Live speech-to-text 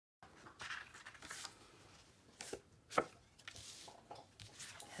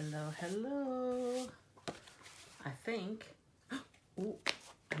Hello, hello. I think, ooh,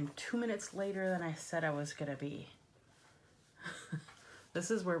 I'm 2 minutes later than I said I was gonna be. This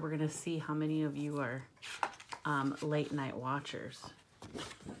is where we're gonna see how many of you are late night watchers.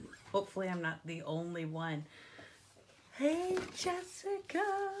 Hopefully I'm not the only one. Hey, Jessica.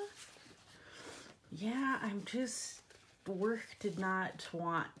 Yeah, work did not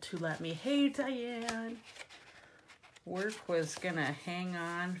want to let me. Hey, Diane. Work was gonna hang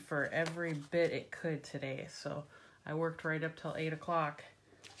on for every bit it could today, so I worked right up till 8 o'clock.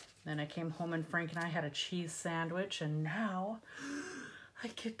 Then I came home and Frank and I had a cheese sandwich, and now I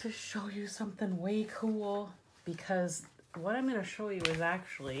get to show you something way cool, because what I'm gonna show you is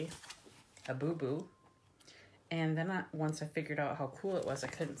actually a boo-boo. And then once I figured out how cool it was, I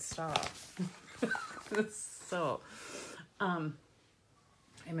couldn't stop. So, I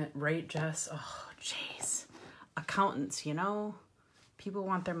meant, right, Jess? Oh, jeez. Accountants, you know, people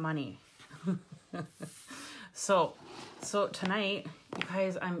want their money. So tonight, you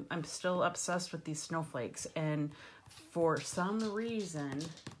guys, I'm still obsessed with these snowflakes, and for some reason,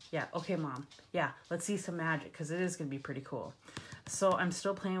 yeah, okay, Mom, yeah, let's see some magic, because it is gonna be pretty cool. So I'm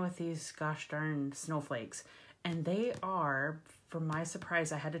still playing with these gosh darn snowflakes, and they are, for my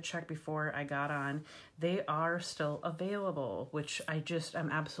surprise, I had to check before I got on, they are still available, which I'm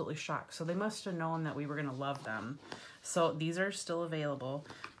absolutely shocked. So they must have known that we were gonna love them. So these are still available,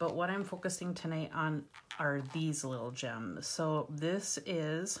 but what I'm focusing tonight on are these little gems. So this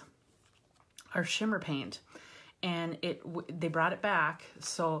is our shimmer paint, and they brought it back.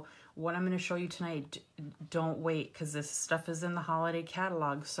 So what I'm going to show you tonight, don't wait, because this stuff is in the holiday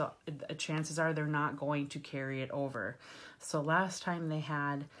catalog, so chances are they're not going to carry it over. So last time they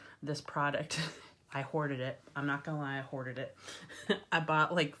had this product, I hoarded it. I'm not gonna lie, I hoarded it. I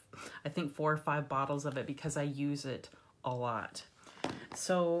bought I think 4 or 5 bottles of it because I use it a lot.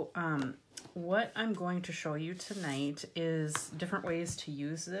 So what I'm going to show you tonight is different ways to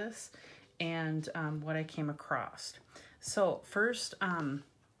use this, and what I came across. So first,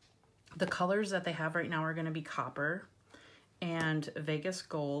 the colors that they have right now are going to be copper and Vegas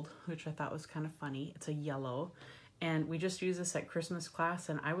gold, which I thought was kind of funny. It's a yellow, and we just used this at Christmas class,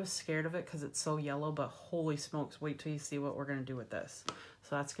 and I was scared of it because it's so yellow, but holy smokes, wait till you see what we're going to do with this.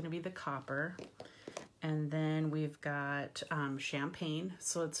 So that's going to be the copper. And then we've got champagne.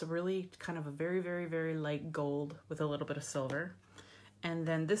 So it's a really kind of a very, very, very light gold with a little bit of silver. And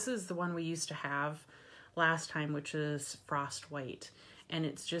then this is the one we used to have last time, which is frost white. And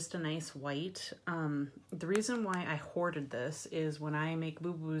it's just a nice white. The reason why I hoarded this is when I make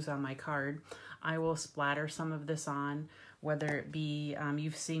boo-boos on my card, I will splatter some of this on, whether it be,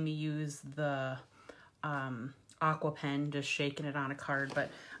 you've seen me use the aqua pen, just shaking it on a card, but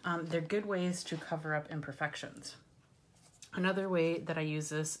they're good ways to cover up imperfections. Another way that I use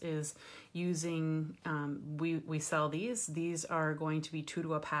this is using, we sell these. These are going to be 2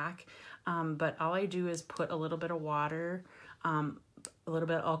 to a pack, but all I do is put a little bit of water, a little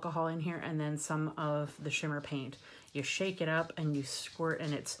bit of alcohol in here, and then some of the shimmer paint. You shake it up and you squirt,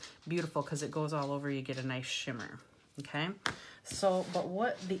 and it's beautiful because it goes all over. You get a nice shimmer. Okay, so but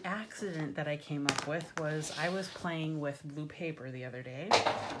what the accident that I came up with was I was playing with blue paper the other day,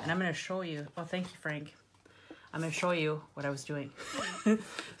 and I'm going to show you. Oh, thank you, Frank. I'm going to show you what I was doing.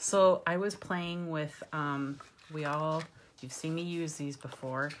 So I was playing with, you've seen me use these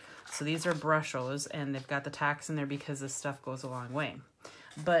before. So these are brushos, and they've got the tacks in there because this stuff goes a long way.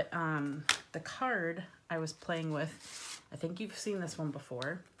 But the card I was playing with, I think you've seen this one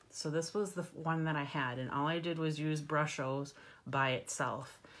before. So this was the one that I had, and all I did was use brushos by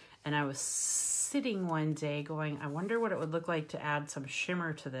itself. And I was sitting one day going, I wonder what it would look like to add some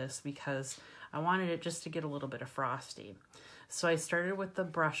shimmer to this, because I wanted it just to get a little bit of frosty. So I started with the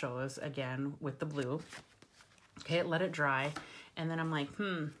brushos again with the blue. Okay, let it dry. And then I'm like,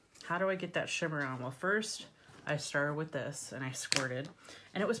 how do I get that shimmer on? Well, first I started with this and I squirted,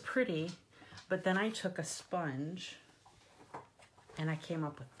 and it was pretty, but then I took a sponge and I came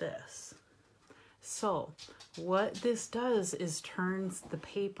up with this. So what this does is turns the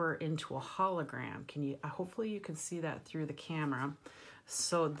paper into a hologram. Hopefully you can see that through the camera.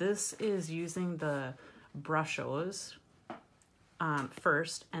 So this is using the brushos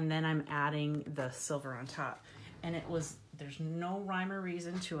first, and then I'm adding the silver on top. And there's no rhyme or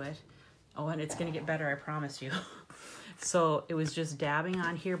reason to it. Oh, and it's gonna get better, I promise you. So it was just dabbing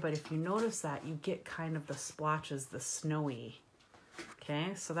on here, but if you notice that, you get kind of the splotches, the snowy.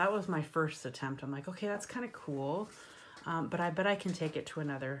 Okay, so that was my first attempt. I'm like, okay, that's kind of cool, but I bet I can take it to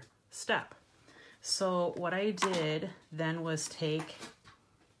another step. So what I did then was take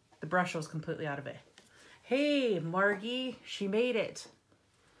the brush was completely out of it. Hey, Margie, she made it.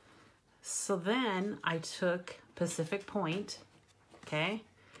 So then I took Pacific Point, okay?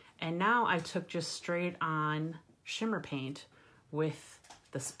 And now I took just straight on shimmer paint with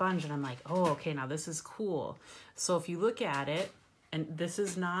the sponge, and I'm like, oh, okay, now this is cool. So if you look at it, and this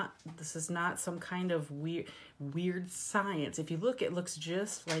is not some kind of weird science. If you look, it looks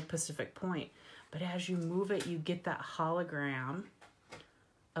just like Pacific Point. But as you move it, you get that hologram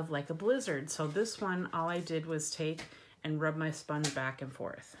of like a blizzard. So this one, all I did was take and rub my sponge back and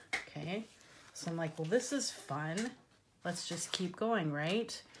forth, okay? So I'm like, well, this is fun. Let's just keep going,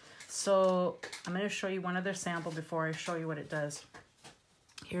 right? So I'm gonna show you one other sample before I show you what it does.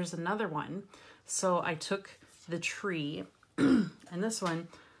 Here's another one. So I took the tree, and this one,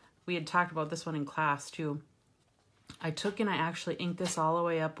 we had talked about this one in class too. I took and I actually inked this all the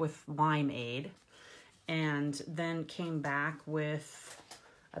way up with limeade, and then came back with,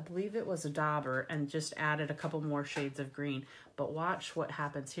 I believe it was a dauber, and just added a couple more shades of green. But watch what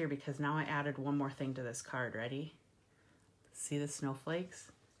happens here, because now I added one more thing to this card. Ready? See the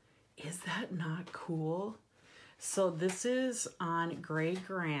snowflakes? Is that not cool? So this is on gray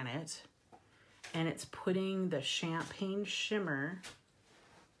granite, and it's putting the champagne shimmer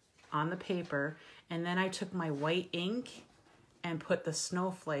on the paper, and then I took my white ink and put the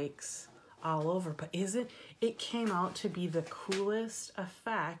snowflakes all over. But it came out to be the coolest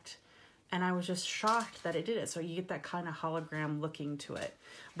effect, and I was just shocked that it did it. So you get that kind of hologram looking to it.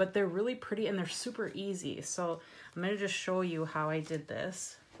 But they're really pretty, and they're super easy. So I'm going to just show you how I did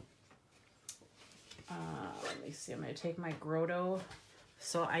this. Let me see, I'm going to take my grotto.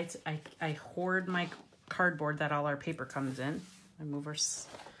 So I hoard my cardboard that all our paper comes in. I move our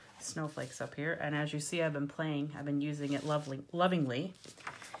snowflakes up here. And as you see, I've been using it lovingly.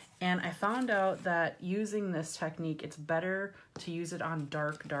 And I found out that using this technique, it's better to use it on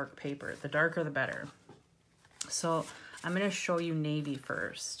dark paper. The darker, the better. So I'm going to show you navy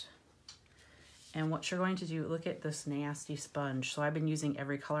first. And what you're going to do, look at this nasty sponge. So I've been using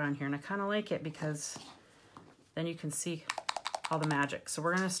every color on here, and I kind of like it because then you can see all the magic. So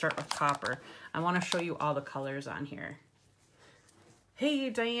we're going to start with copper. I want to show you all the colors on here. Hey,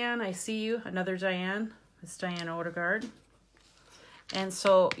 Diane, I see you. Another Diane. It's Diane Odegaard. And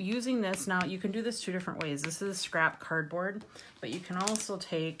so using this, now you can do this two different ways. This is scrap cardboard, but you can also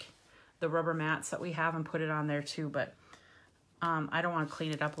take the rubber mats that we have and put it on there too. But I don't want to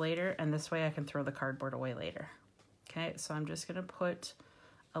clean it up later, and this way I can throw the cardboard away later. Okay, so I'm just going to put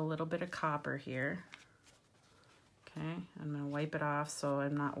a little bit of copper here. Okay, I'm going to wipe it off so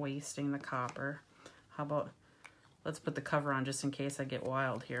I'm not wasting the copper. How about, let's put the cover on just in case I get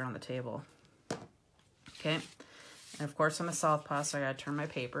wild here on the table. Okay, and of course I'm a southpaw, so I got to turn my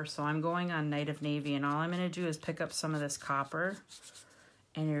paper. So I'm going on Night of Navy, and all I'm going to do is pick up some of this copper,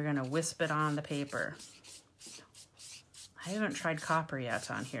 and you're going to wisp it on the paper. I haven't tried copper yet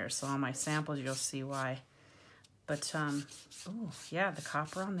on here, so on my samples you'll see why. But, oh, yeah, the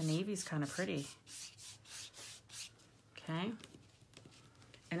copper on the navy is kind of pretty. Okay.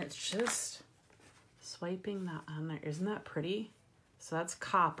 And it's just swiping that on there. Isn't that pretty? So that's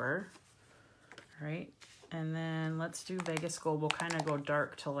copper. All right. And then let's do Vegas gold. We'll kind of go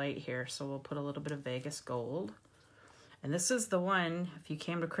dark to light here. So we'll put a little bit of Vegas gold. And this is the one, if you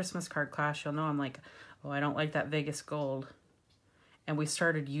came to Christmas card class, you'll know I'm like, oh, I don't like that Vegas gold. And we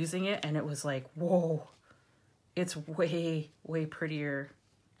started using it, and it was like, whoa, it's way, way prettier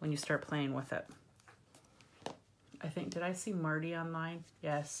when you start playing with it. I think, did I see Marty online?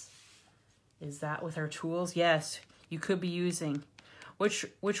 Yes. Is that with our tools? Yes, you could be using. Which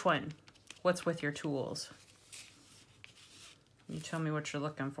one? What's with your tools? You tell me what you're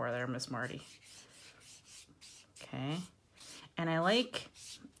looking for there, Miss Marty. Okay. And I like,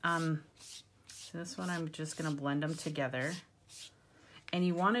 so this one I'm just going to blend them together. And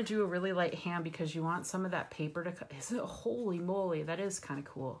you want to do a really light hand because you want some of that paper to, isn't it? Holy moly, that is kind of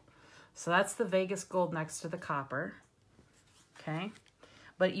cool. So that's the Vegas gold next to the copper. Okay.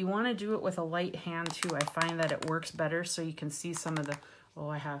 But you want to do it with a light hand too. I find that it works better so you can see some of the, oh,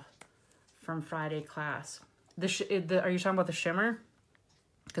 I have from Friday class. Are you talking about the shimmer?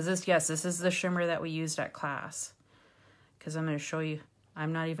 Because this, yes, this is the shimmer that we used at class. Because I'm going to show you,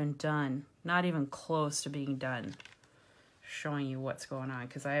 I'm not even done. Not even close to being done showing you what's going on.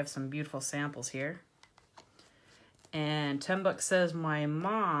 Because I have some beautiful samples here. And 10 Bucks says my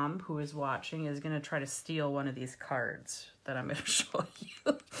mom, who is watching, is going to try to steal one of these cards that I'm going to show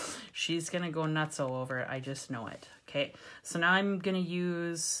you. She's going to go nutso over it. I just know it. Okay, so now I'm going to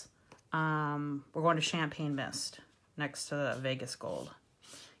use, we're going to Champagne Mist next to the Vegas Gold.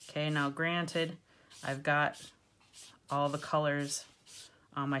 Okay, now granted, I've got all the colors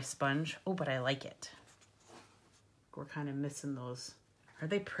on my sponge. Oh, but I like it. We're kind of missing those Are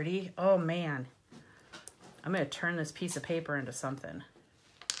they pretty? Oh man. I'm going to turn this piece of paper into something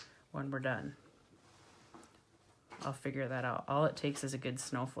when we're done. I'll figure that out. All it takes is a good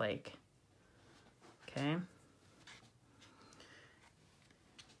snowflake. Okay.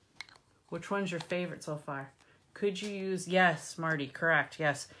 Which one's your favorite so far? Could you use, yes, Marty, correct,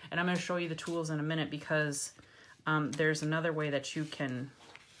 yes. And I'm going to show you the tools in a minute because there's another way that you can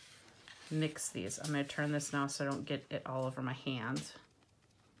mix these. I'm going to turn this now so I don't get it all over my hands.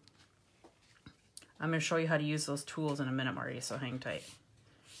 I'm going to show you how to use those tools in a minute, Marty, so hang tight.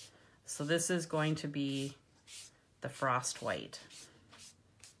 So this is going to be the frost white.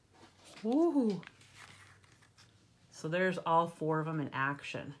 Ooh. So there's all 4 of them in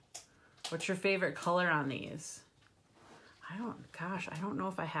action. What's your favorite color on these? I don't know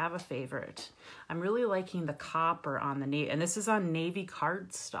if I have a favorite. I'm really liking the copper on the navy, and this is on navy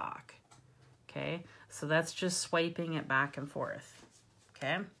cardstock. Okay, so that's just swiping it back and forth.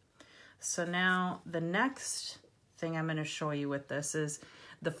 Okay, so now the next thing I'm going to show you with this is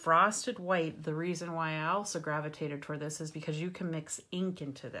the frosted white. The reason why I also gravitated toward this is because you can mix ink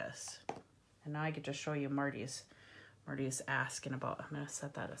into this. And now I get to show you Marty's asking about. I'm going to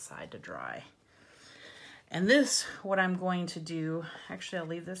set that aside to dry. And this, what I'm going to do, actually I'll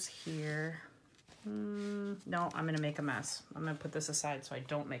leave this here. No, I'm going to make a mess. I'm going to put this aside so I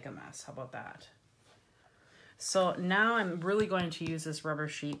don't make a mess. How about that? So now I'm really going to use this rubber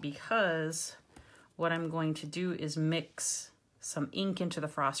sheet because what I'm going to do is mix some ink into the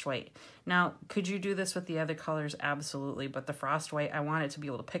frost white. Now, could you do this with the other colors? Absolutely. But the frost white, I want it to be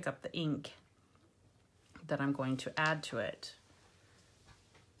able to pick up the ink that I'm going to add to it.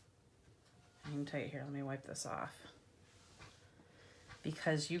 Hang tight here, let me wipe this off.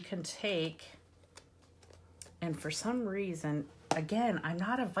 Because you can take, and for some reason, again, I'm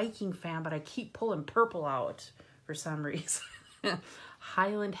not a Viking fan, but I keep pulling purple out for some reason.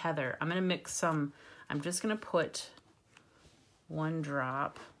 Highland Heather. I'm gonna mix some, I'm just gonna put 1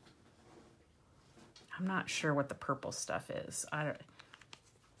 drop. I'm not sure what the purple stuff is. And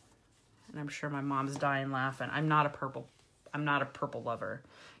I'm sure my mom's dying laughing. I'm not a purple lover.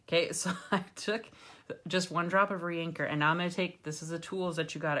 Okay, so I took just 1 drop of re-inker, and now I'm going to take, this is the tools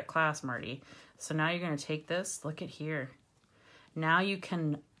that you got at class, Marty. So now you're going to take this, look at here. Now you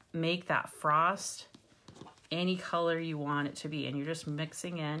can make that frost any color you want it to be, and you're just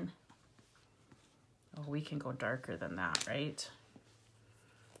mixing in. Oh, we can go darker than that, right?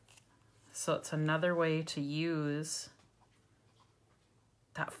 So it's another way to use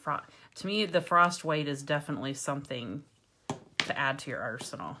that frost. To me, the frost white is definitely something to add to your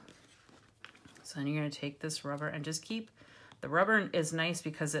arsenal. So then you're going to take this rubber and just keep, the rubber is nice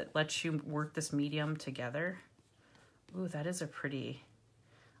because it lets you work this medium together. Ooh, that is a pretty,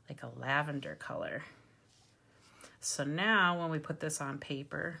 like a lavender color. So now when we put this on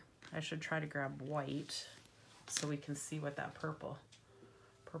paper, I should try to grab white so we can see what that purple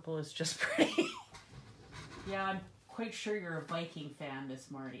is just pretty. Yeah, I'm quite sure you're a Viking fan,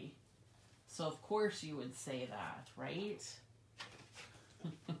 Miss Marty. So of course you would say that, right?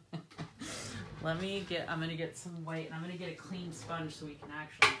 I'm gonna get some white, and I'm gonna get a clean sponge so we can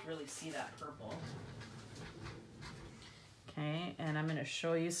actually really see that purple. Okay, and I'm gonna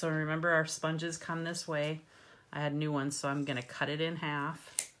show you, so remember our sponges come this way. I had new ones, so I'm gonna cut it in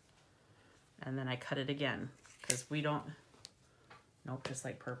half, and then I cut it again, because we don't, nope, just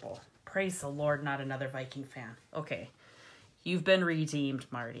like purple. Praise the Lord, not another Viking fan. Okay, you've been redeemed,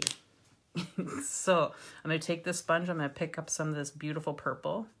 Marty. So I'm going to take this sponge, I'm going to pick up some of this beautiful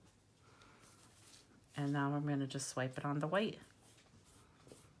purple, and now I'm going to just swipe it on the white.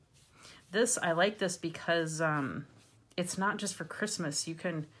 This, I like this because it's not just for Christmas. You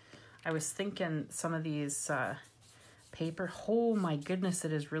can, I was thinking some of these paper, oh my goodness,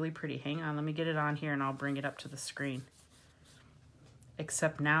 it is really pretty. Hang on, let me get it on here and I'll bring it up to the screen.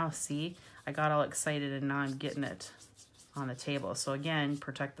 Except now, see, I got all excited and now I'm getting it on the table. So again,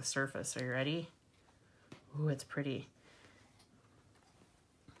 protect the surface. Are you ready? Ooh, it's pretty.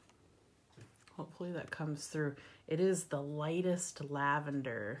 Hopefully that comes through. It is the lightest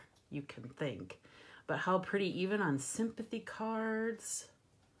lavender you can think. But how pretty, even on sympathy cards,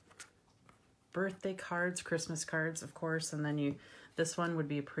 birthday cards, Christmas cards, of course. And then this one would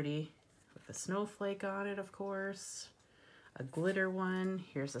be pretty with a snowflake on it, of course. A glitter one.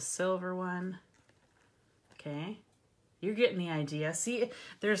 Here's a silver one. Okay. You're getting the idea. See,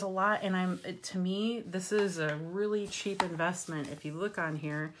 there's a lot, and to me, this is a really cheap investment. If you look on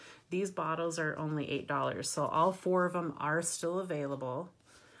here, these bottles are only $8. So all 4 of them are still available.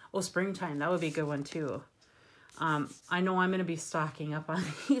 Oh, springtime, that would be a good one too. I know I'm going to be stocking up on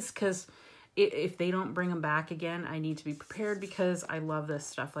these because if they don't bring them back again, I need to be prepared because I love this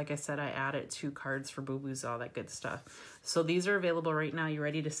stuff. Like I said, I add it to cards for boo-boos, all that good stuff. So these are available right now. You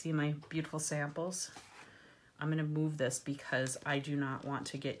ready to see my beautiful samples? I'm going to move this because I do not want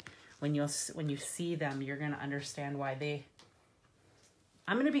to get, when you see them, you're going to understand why they,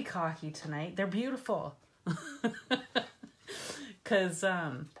 I'm going to be cocky tonight. They're beautiful. Because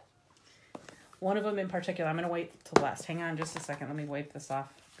one of them in particular, I'm going to wait till last. Hang on just a second. Let me wipe this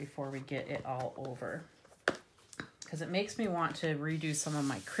off before we get it all over. Because it makes me want to redo some of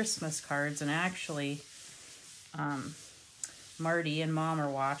my Christmas cards. And actually, Marty and Mom are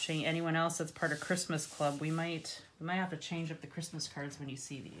watching. Anyone else that's part of Christmas Club, we might have to change up the Christmas cards when you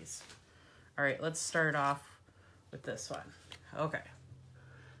see these. All right, let's start off with this one. Okay.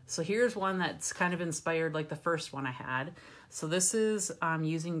 So here's one that's kind of inspired like the first one I had. So this is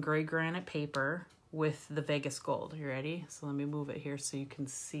using gray granite paper with the Vegas gold. You ready? So let me move it here so you can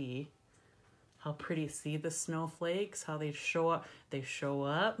see how pretty. See the snowflakes, how they show up. They show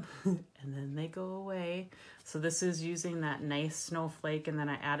up and then they go away. So this is using that nice snowflake, and then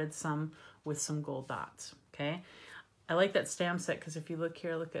I added some with some gold dots. Okay. I like that stamp set because if you look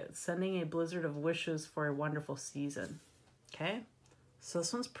here, look at sending a blizzard of wishes for a wonderful season. Okay. So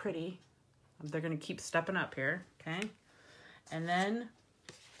this one's pretty. They're going to keep stepping up here. Okay. And then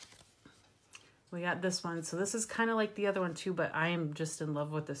we got this one. So this is kind of like the other one too, but I am just in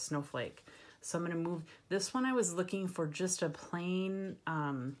love with this snowflake. So I'm going to move this one. I was looking for just a plain,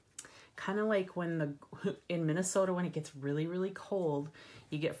 kind of like when in Minnesota, when it gets really, really cold,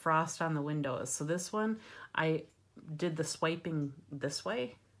 you get frost on the windows. So this one, I did the swiping this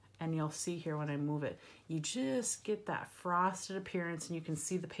way, and you'll see here when I move it, you just get that frosted appearance and you can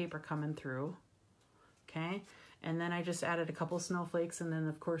see the paper coming through. Okay. And then I just added a couple snowflakes, and then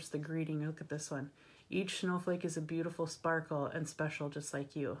of course the greeting. Look at this one. Each snowflake is a beautiful sparkle and special just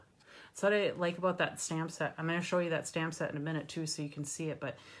like you. So what I like about that stamp set, I'm going to show you that stamp set in a minute too so you can see it.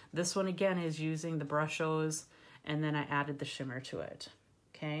 But this one again is using the Brush-Os, and then I added the shimmer to it.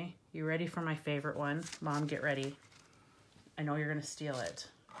 Okay, you ready for my favorite one? Mom, get ready. I know you're going to steal it.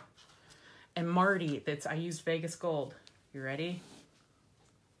 And Marty, I used Vegas gold. You ready?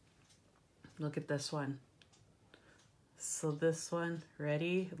 Look at this one. So this one,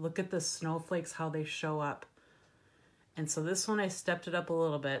 ready? Look at the snowflakes, how they show up. And so this one, I stepped it up a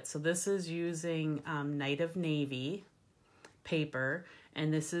little bit. So this is using Night of Navy paper.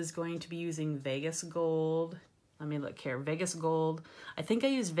 And this is going to be using Vegas gold. Let me look here. Vegas gold. I think I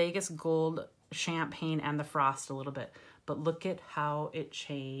used Vegas gold, champagne, and the frost a little bit. But look at how it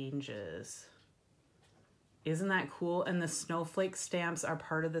changes. Isn't that cool? And the snowflake stamps are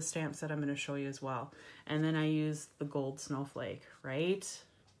part of the stamps that I'm going to show you as well. And then I use the gold snowflake, right?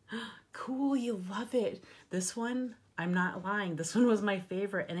 Cool, you love it. This one, I'm not lying. This one was my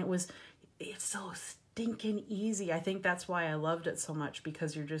favorite, and it's so stinking easy. I think that's why I loved it so much,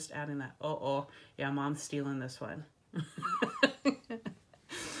 because you're just adding that. Oh, yeah, Mom's stealing this one.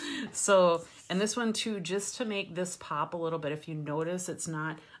 So, and this one too, just to make this pop a little bit. If you notice, it's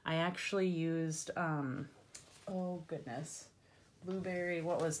not, I actually used, oh goodness, blueberry,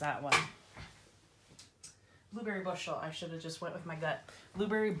 what was that one? Blueberry bushel. I should have just went with my gut.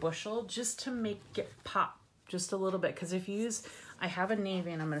 Blueberry bushel, just to make it pop just a little bit. Because if you use, I have a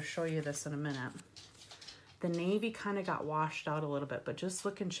navy, and I'm going to show you this in a minute. The navy kind of got washed out a little bit, but just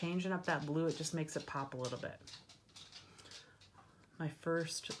look and changing up that blue, it just makes it pop a little bit.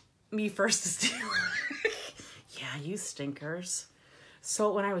 Me first to steal. Yeah, you stinkers.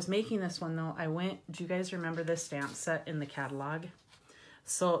 So when I was making this one though, do you guys remember this stamp set in the catalog?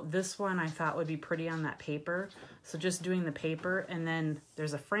 So this one I thought would be pretty on that paper. So just doing the paper, and then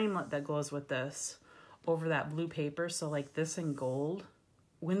there's a framelit that goes with this over that blue paper. So like this in gold.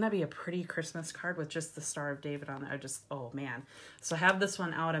 Wouldn't that be a pretty Christmas card with just the Star of David on it? Oh man. So I have this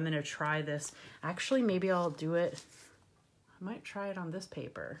one out. I'm going to try this. Actually, maybe I'll do it. I might try it on this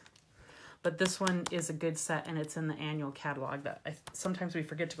paper. But this one is a good set, and it's in the annual catalog. Sometimes we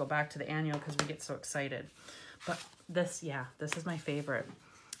forget to go back to the annual because we get so excited. But this is my favorite.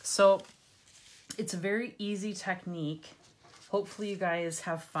 So it's a very easy technique. Hopefully you guys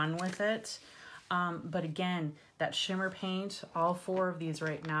have fun with it. But again, that shimmer paint, all 4 of these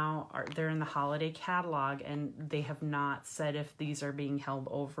right now, they're in the holiday catalog, and they have not said if these are being held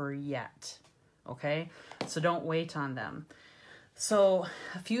over yet. Okay? So don't wait on them. So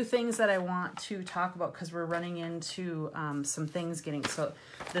a few things that I want to talk about, because we're running into some things getting, so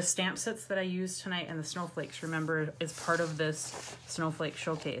the stamp sets that I used tonight and the snowflakes, remember, is part of this snowflake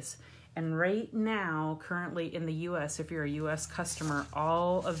showcase. And right now, currently in the US, if you're a US customer,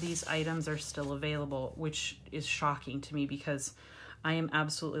 all of these items are still available, which is shocking to me because I am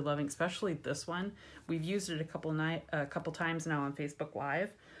absolutely loving, especially this one. We've used it a couple times now on Facebook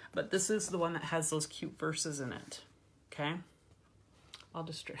Live, but this is the one that has those cute verses in it. Okay, I'll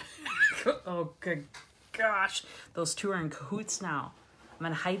just oh good gosh, those two are in cahoots now. I'm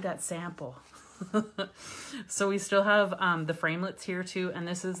gonna hide that sample. So we still have the framelits here too, and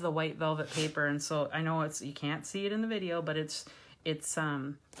this is the white velvet paper, and so I know you can't see it in the video, but it's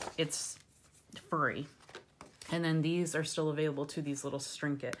furry. And then these are still available too, these little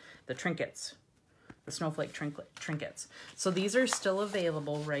trinkets, the snowflake trinkets. So these are still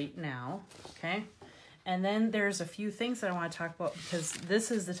available right now, okay? And then there's a few things that I want to talk about, because this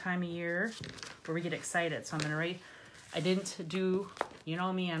is the time of year where we get excited. So I'm gonna write, I didn't do, you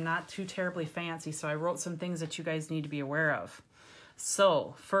know me, I'm not too terribly fancy, so I wrote some things that you guys need to be aware of.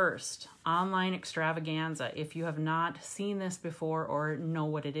 So first, online extravaganza. If you have not seen this before or know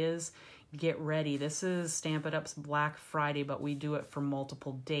what it is, get ready. This is Stamp It Up's Black Friday, but we do it for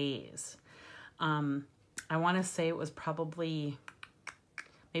multiple days. I want to say it was probably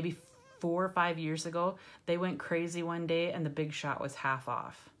maybe 4 or 5 years ago. They went crazy one day and the Big Shot was half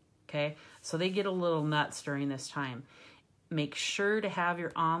off. Okay, so they get a little nuts during this time. Make sure to have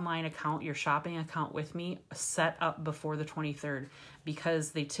your online account, your shopping account with me, set up before the 23rd,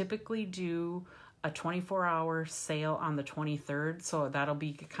 because they typically do a 24-hour sale on the 23rd, so that'll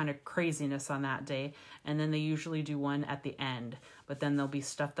be kind of craziness on that day, and then they usually do one at the end, but then there'll be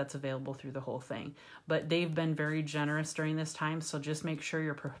stuff that's available through the whole thing. But they've been very generous during this time, so just make sure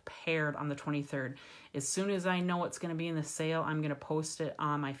you're prepared on the 23rd. As soon as I know what's going to be in the sale, I'm going to post it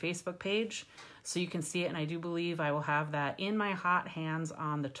on my Facebook page so you can see it, and I do believe I will have that in my hot hands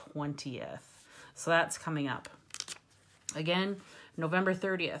on the 20th. So that's coming up. Again, November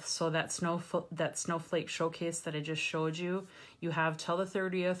 30th, so that snowflake showcase that I just showed you, you have till the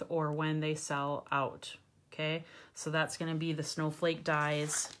 30th or when they sell out, okay? So that's going to be the snowflake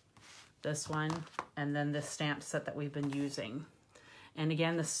dies, this one, and then this stamp set that we've been using. And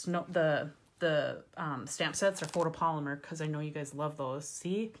again, the stamp sets are photopolymer, because I know you guys love those.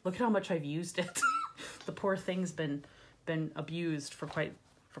 See, look at how much I've used it. The poor thing's been abused for quite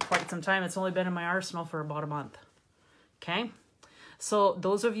some time. It's only been in my arsenal for about a month, okay? So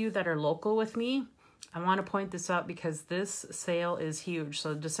those of you that are local with me, I want to point this out because this sale is huge.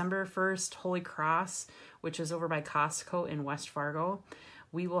 So December 1st, Holy Cross, which is over by Costco in West Fargo,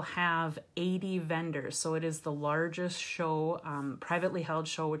 we will have 80 vendors. So it is the largest show, privately held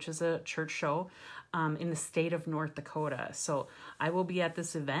show, which is a church show in the state of North Dakota. So I will be at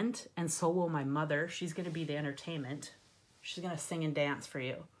this event, and so will my mother. She's going to be the entertainment. She's going to sing and dance for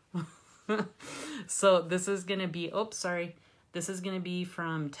you. So this is going to be, this is going to be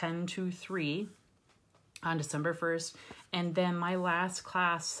from 10 to 3 on December 1st. And then my last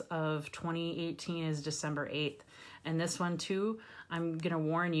class of 2018 is December 8th. And this one too, I'm going to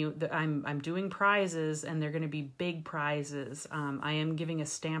warn you that I'm doing prizes, and they're going to be big prizes. I am giving a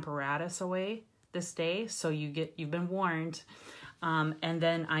Stamparatus away this day, so you've been warned. And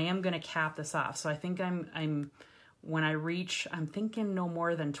then I am going to cap this off. So I think when I reach, I'm thinking no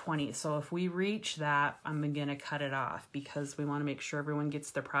more than 20. So if we reach that, I'm going to cut it off, because we want to make sure everyone gets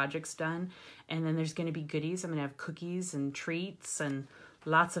their projects done. And then there's going to be goodies. I'm going to have cookies and treats and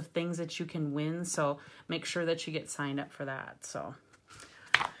lots of things that you can win. So make sure that you get signed up for that. So,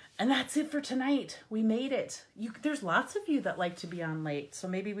 and that's it for tonight. We made it. There's lots of you that like to be on late. So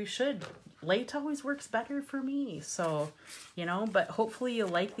maybe we should. Late always works better for me. So, but hopefully you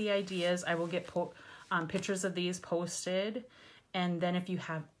like the ideas. I will get pictures of these posted, and then if you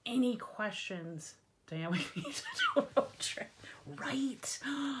have any questions, Diane, we need to do a road trip. Right,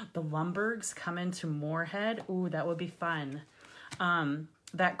 the Lumbergs coming to Moorhead. Ooh, that would be fun.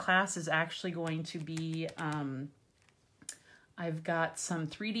 That class is actually going to be, I've got some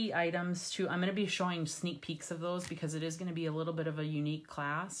 3D items too. I'm going to be showing sneak peeks of those, because it is going to be a little bit of a unique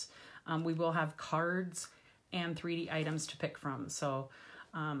class. We will have cards and 3D items to pick from. So,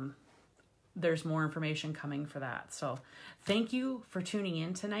 there's more information coming for that. So thank you for tuning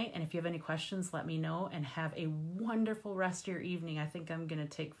in tonight. And if you have any questions, let me know, and have a wonderful rest of your evening. I think I'm going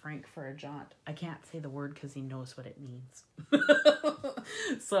to take Frank for a jaunt. I can't say the word because he knows what it means.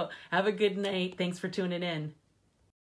 So have a good night. Thanks for tuning in.